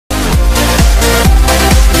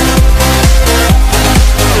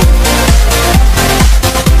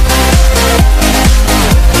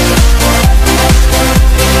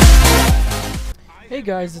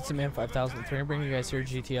guys, it's the man 5003 bringing you guys here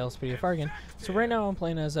GT LCPDFR again. So right now I'm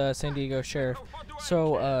playing as San Diego Sheriff.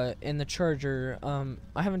 So in the Charger,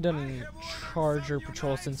 I haven't done Charger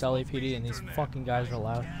patrol since LAPD, and these fucking guys are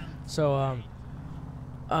loud. So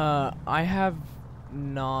I have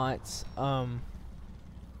not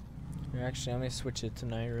actually, I'm gonna switch it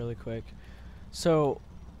tonight really quick. So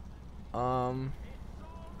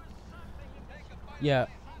yeah,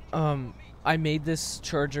 I made this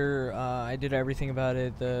Charger. I did everything about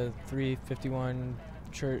it. The 351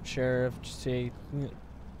 Sheriff, say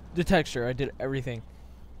the texture. I did everything.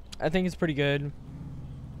 I think it's pretty good.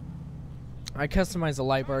 I customized the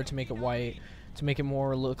light bar to make it white, to make it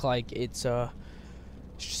more look like it's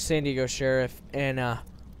San Diego Sheriff, and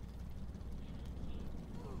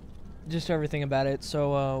just everything about it.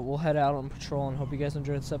 So we'll head out on patrol and hope you guys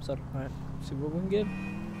enjoy this episode. All right, see what we can get.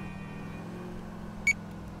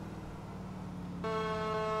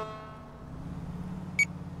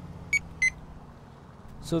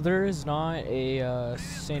 So there is not a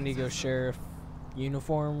San Diego Sheriff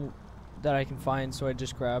uniform that I can find, so I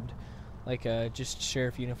just grabbed like a just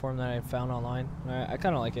sheriff uniform that I found online. I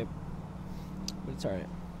kind of like it, but it's alright.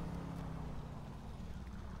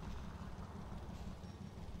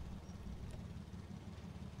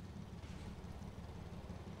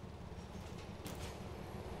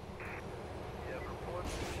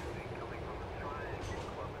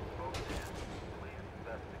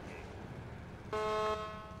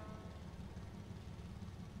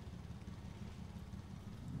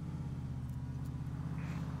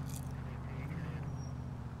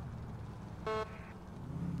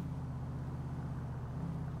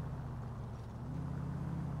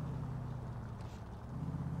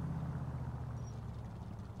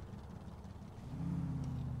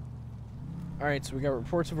 Alright, so we got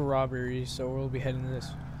reports of a robbery, so we'll be heading to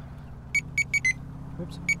this.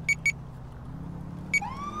 Oops.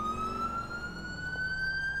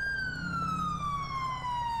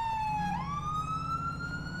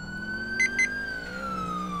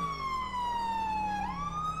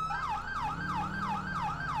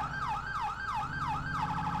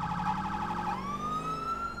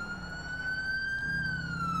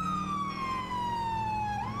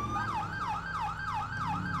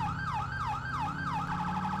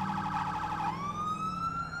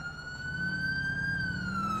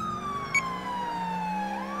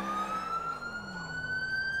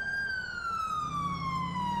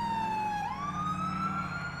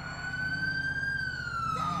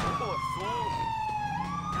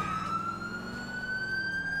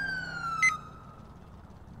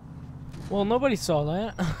 Well, nobody saw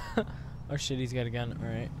that. Oh shit, he's got a gun.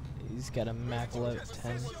 Alright. He's got a Mac 10 or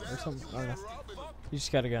something. I don't know. He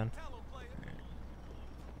just got a gun. Right.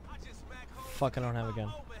 Fuck, I don't have a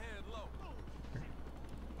gun.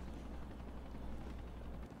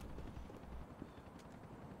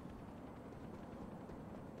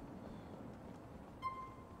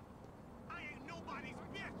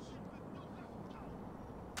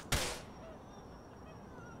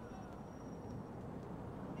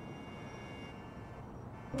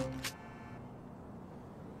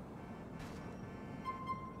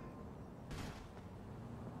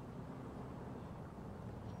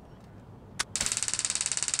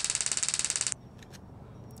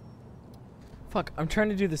 Fuck, I'm trying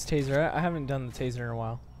to do this taser. I haven't done the taser in a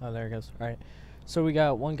while. Oh, there it goes. Alright. So we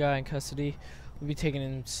got one guy in custody. We'll be taking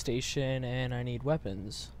him to station, and I need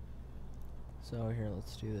weapons. So here,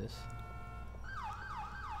 let's do this.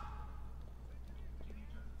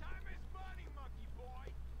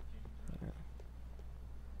 Right.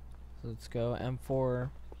 So let's go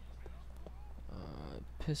M4,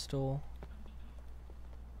 pistol,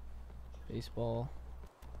 baseball.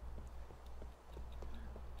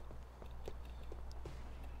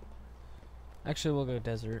 Actually, we'll go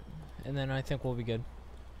desert, and then I think we'll be good.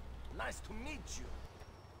 Nice to meet you.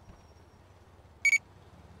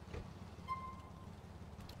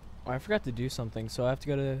 Oh, I forgot to do something, so I have to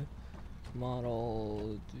go to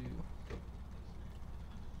model.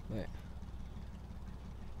 Wait.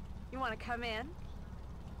 You want to come in?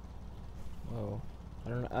 Whoa.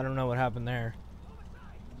 I don't know what happened there.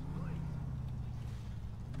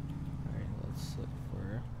 Alright, let's look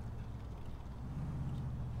for.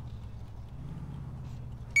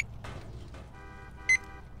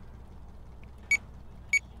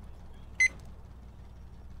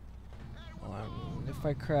 If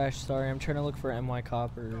I crash, sorry, I'm trying to look for MY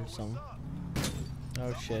Copper or something.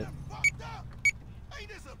 Oh shit.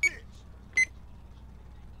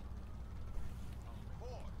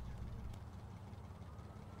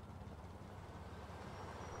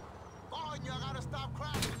 Y'all gotta stop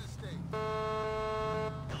crashing this thing.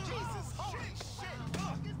 Jesus, holy shit!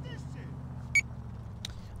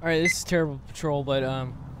 Alright, this is terrible patrol, but I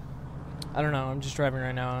don't know. I'm just driving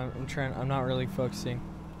right now. I'm not really focusing.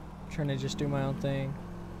 I'm trying to just do my own thing.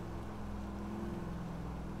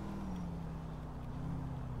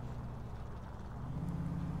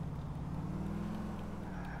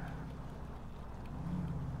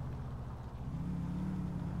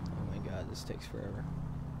 Oh my god, this takes forever.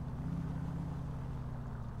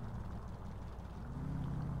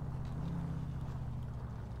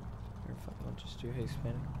 I'll just do hay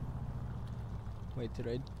spinning. Wait, did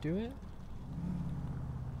I do it?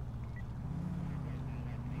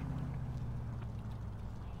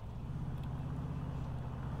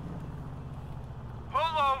 Pull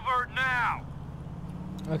over now!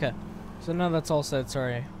 Okay, so now that's all set.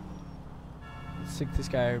 Sorry. Let's take this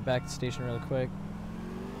guy back to the station really quick.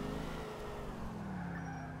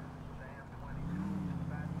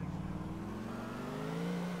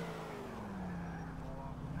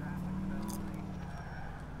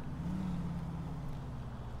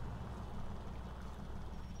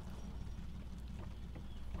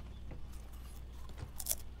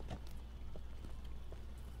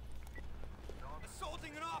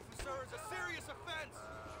 Assaulting an officer is a serious offense!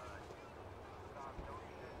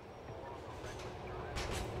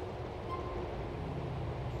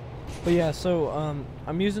 But yeah, so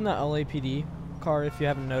I'm using the LAPD car if you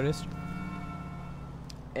haven't noticed,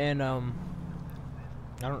 and I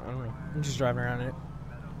don't know. I'm just driving around in it.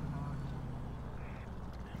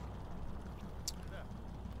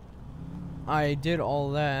 I did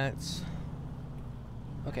all that.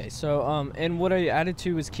 Okay, so and what I added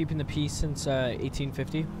to was keeping the peace since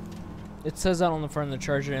 1850. It says that on the front of the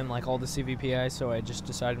Charger and like all the CVPI, so I just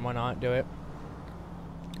decided why not do it.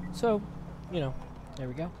 So, you know, there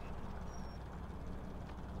we go.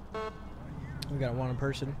 We got a wanted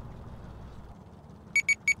person.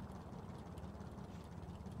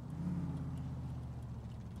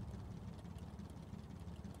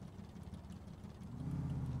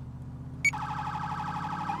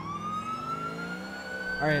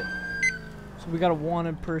 Alright, so we got a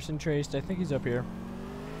wanted person traced. I think he's up here.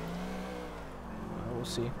 We'll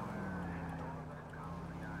see.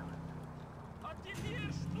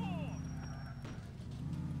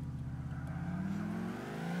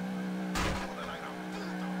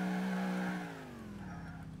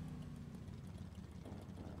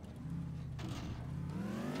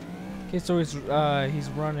 Okay, so he's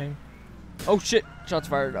running. Oh shit! Shots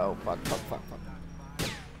fired. Oh fuck!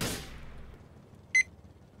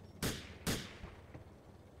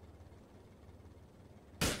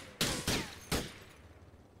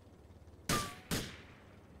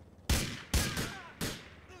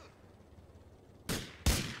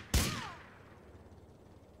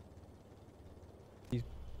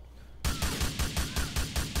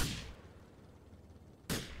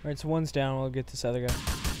 Alright, so one's down. We'll get this other guy.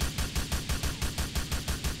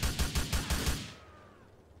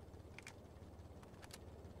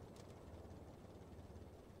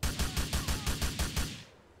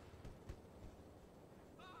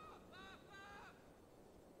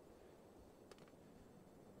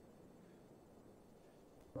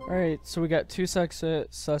 Alright, so we got two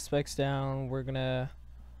suspects down. We're gonna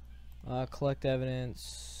collect evidence,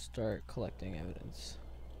 start collecting evidence.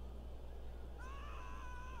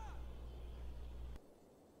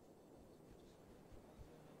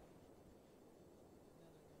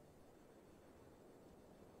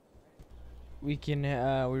 We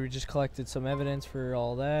just collected some evidence for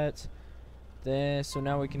all that. So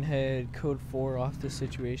now we can head code 4 off the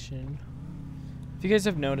situation. If you guys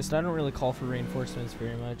have noticed, I don't really call for reinforcements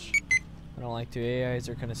very much. I don't like to. AIs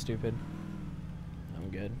are kind of stupid.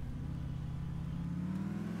 I'm good.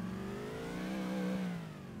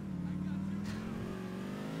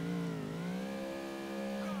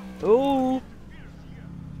 Oh!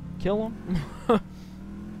 Kill him.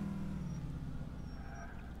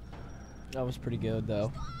 That was pretty good,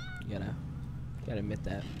 though. You gotta admit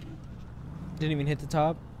that. Didn't even hit the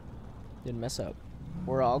top. Didn't mess up.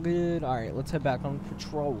 We're all good. Alright, let's head back on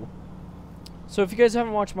patrol. So if you guys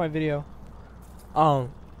haven't watched my video, I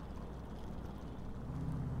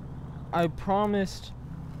promised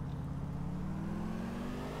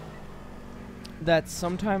that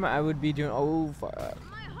sometime I would be doing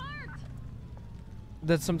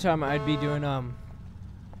that sometime I'd be doing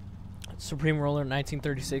Supreme Roller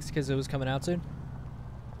 1936 because it was coming out soon.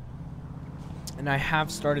 And I have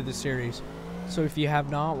started the series. So if you have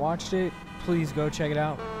not watched it, please go check it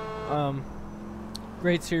out.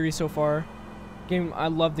 Great series so far. Game, I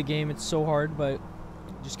love the game. It's so hard, but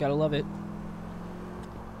you just gotta love it.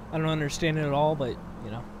 I don't understand it at all, but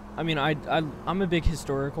you know, I mean, I'm a big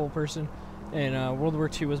historical person, And World War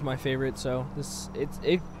II was my favorite, so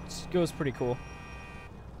it goes pretty cool.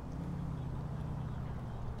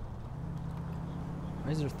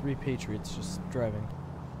 Why is there 3 Patriots just driving?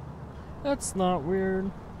 That's not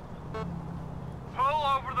weird. Pull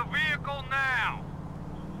over the vehicle now!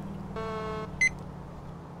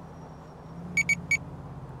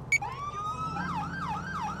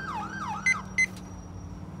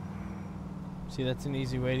 See, that's an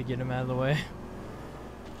easy way to get him out of the way.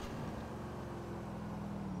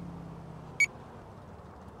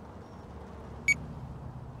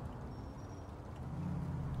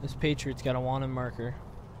 This Patriot's got a wanted marker.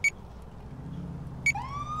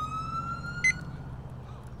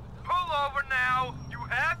 Pull over now! You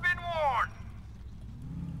have been warned!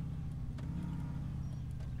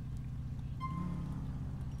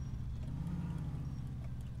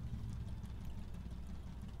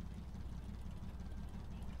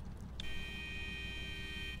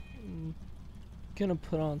 Gonna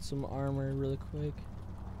put on some armor really quick.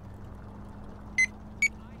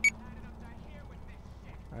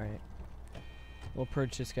 Alright. We'll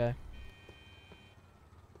purge this guy.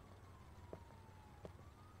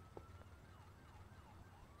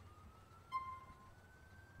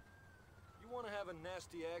 You want to have a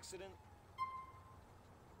nasty accident?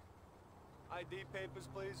 ID papers,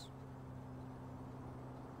 please.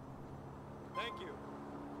 Thank you.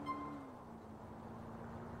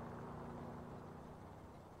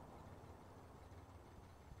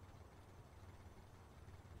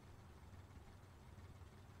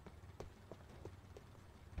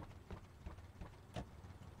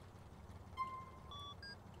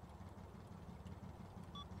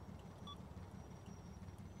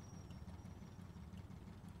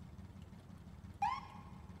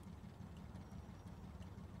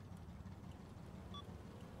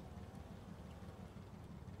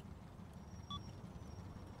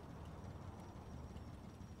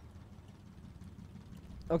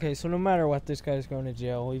 Okay, so no matter what, this guy's going to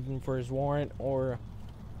jail, even for his warrant or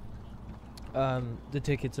the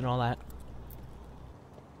tickets and all that.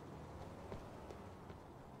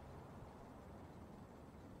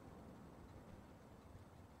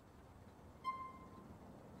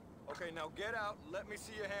 Okay, now get out. Let me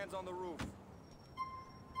see your hands on the roof.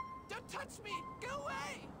 Don't touch me! Go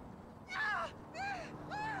away!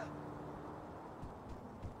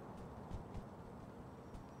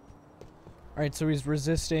 Alright, so he's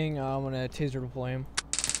resisting. I'm gonna taser deploy him.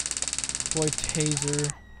 Deploy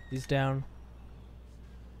taser. He's down.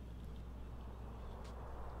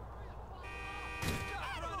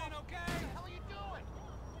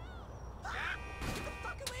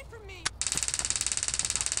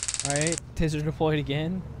 Alright, taser deployed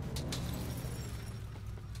again.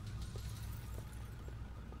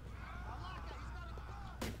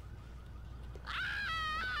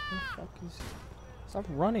 What the fuck is... Stop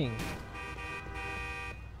running.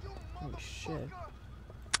 Holy shit.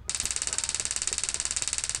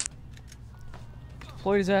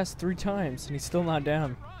 Deployed his ass 3 times and he's still not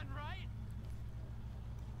down.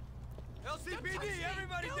 LCPD,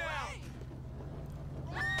 everybody down!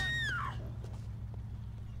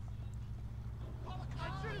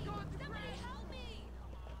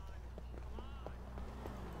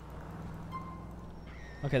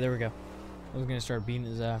 Okay, there we go. I was gonna start beating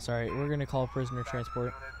his ass. Alright, we're gonna call prisoner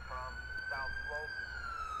transport.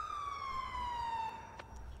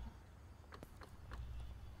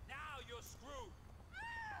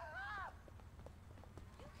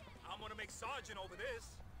 Sergeant over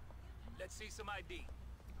this. Let's see some ID.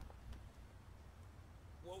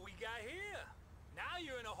 What we got here? Now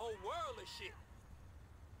you're in a whole world of shit.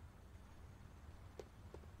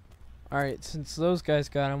 Alright, since those guys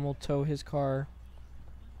got him, we'll tow his car.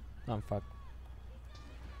 Oh, fuck.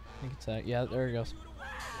 I think it's that. Yeah, there he goes.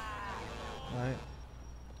 Alright.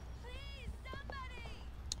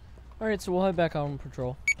 Alright, so we'll head back out on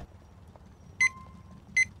patrol.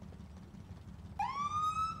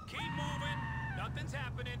 Nothing's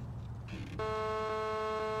happening.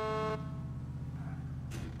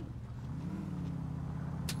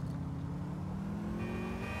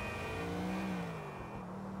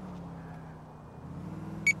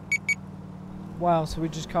 Wow, so we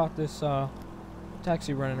just caught this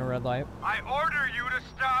taxi running a red light. I order you to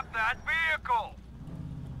stop that vehicle.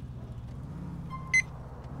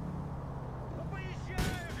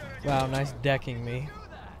 Wow, nice decking me.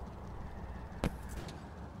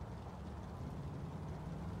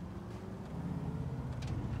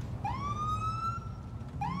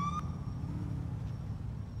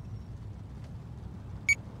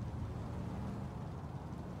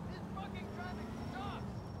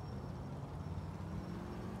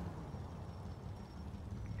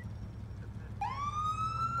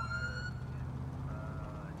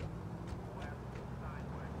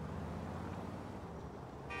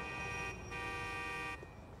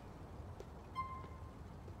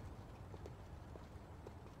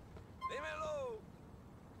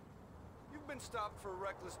 been stopped for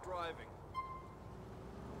reckless driving.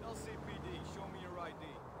 LCPD, show me your ID.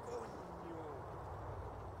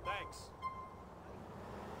 Thanks.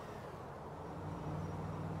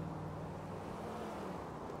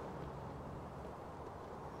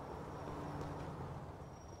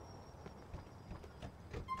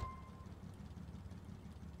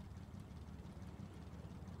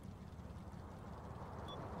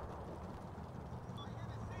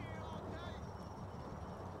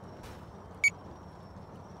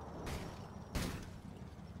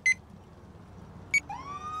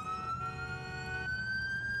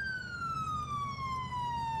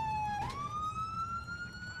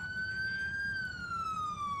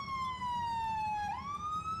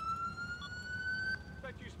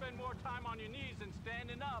 You spend more time on your knees than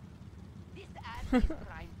standing up. This ad is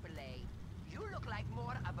crime play. You look like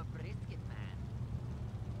more of a brisket man.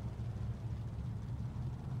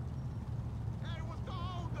 Hey, what's the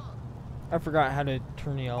holdup? I forgot how to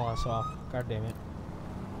turn the LS off. God damn it.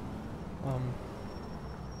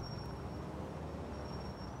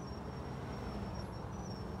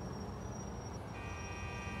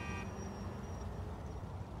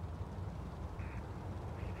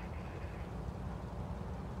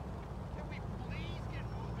 Can we please get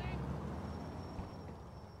moving?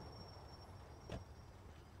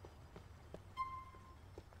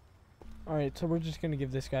 Alright, so we're just gonna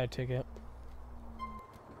give this guy a ticket.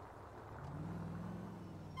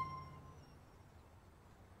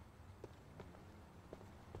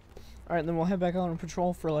 Alright, then we'll head back out on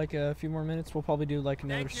patrol for like a few more minutes. We'll probably do like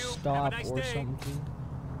another Thank you. Have a stop nice or day. something.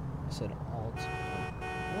 I said alt.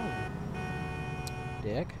 Oh.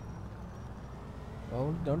 Dick.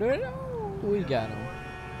 Oh, don't do it. Oh, we got him.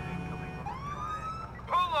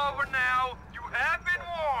 Pull over now. You have been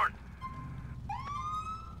warned.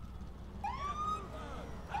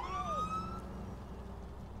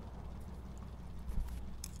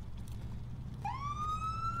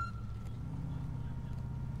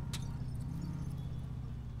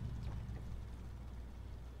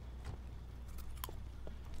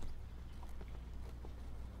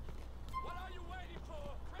 What are you waiting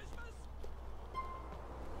for? Christmas?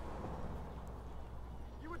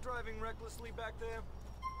 You were driving recklessly back there?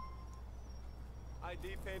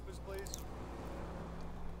 ID papers, please.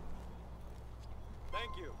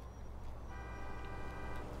 Thank you.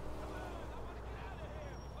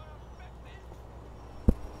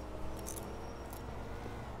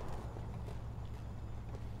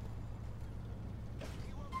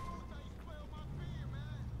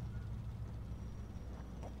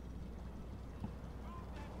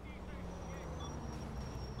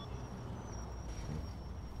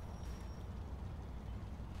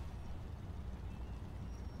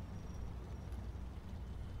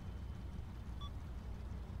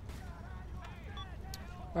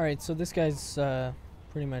 Alright, so this guy's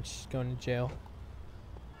pretty much going to jail.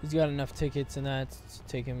 He's got enough tickets and that to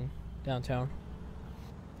take him downtown.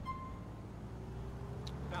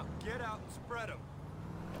 Now get out and spread them.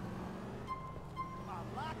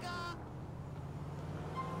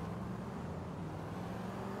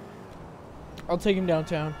 I'll take him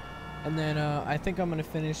downtown. And then I think I'm going to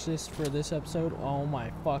finish this for this episode. Oh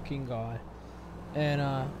my fucking god. And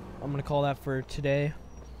I'm going to call that for today.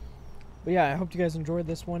 But yeah, I hope you guys enjoyed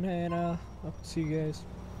this one, and I'll see you guys.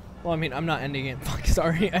 Well, I mean, I'm not ending it. Fuck,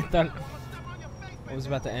 sorry. I thought I was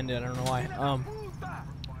about to end it. I don't know why.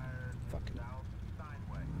 Fuck.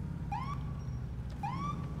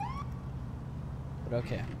 But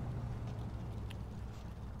okay.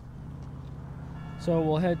 So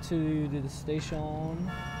we'll head to the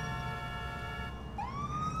station.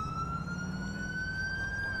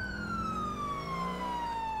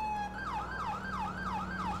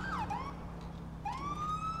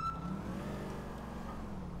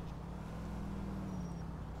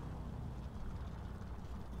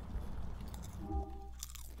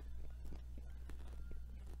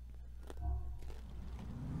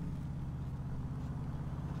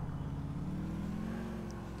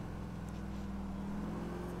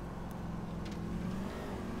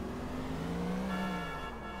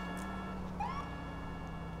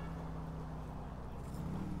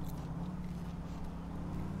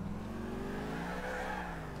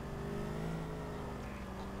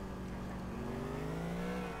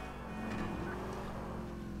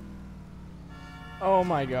 Oh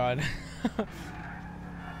my god.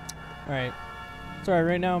 Alright. Sorry,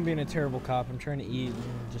 right now I'm being a terrible cop. I'm trying to eat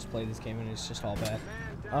and just play this game and it's just all bad.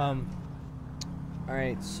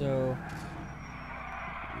 Alright, so...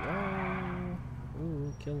 Whoa.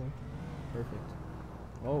 Ooh, kill him. Perfect.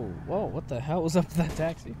 Whoa, whoa, what the hell was up with that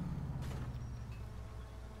taxi?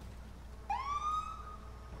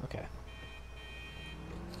 Okay.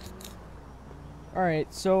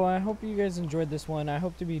 Alright, so I hope you guys enjoyed this one. I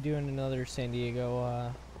hope to be doing another San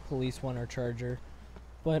Diego police one or Charger.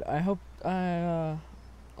 But I hope I'll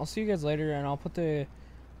see you guys later, and I'll put the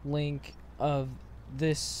link of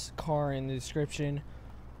this car in the description.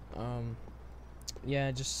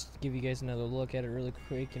 Yeah, just give you guys another look at it really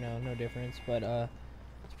quick, you know, no difference, but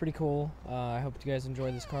it's pretty cool. I hope you guys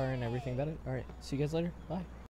enjoy this car and everything about it. Alright, see you guys later. Bye.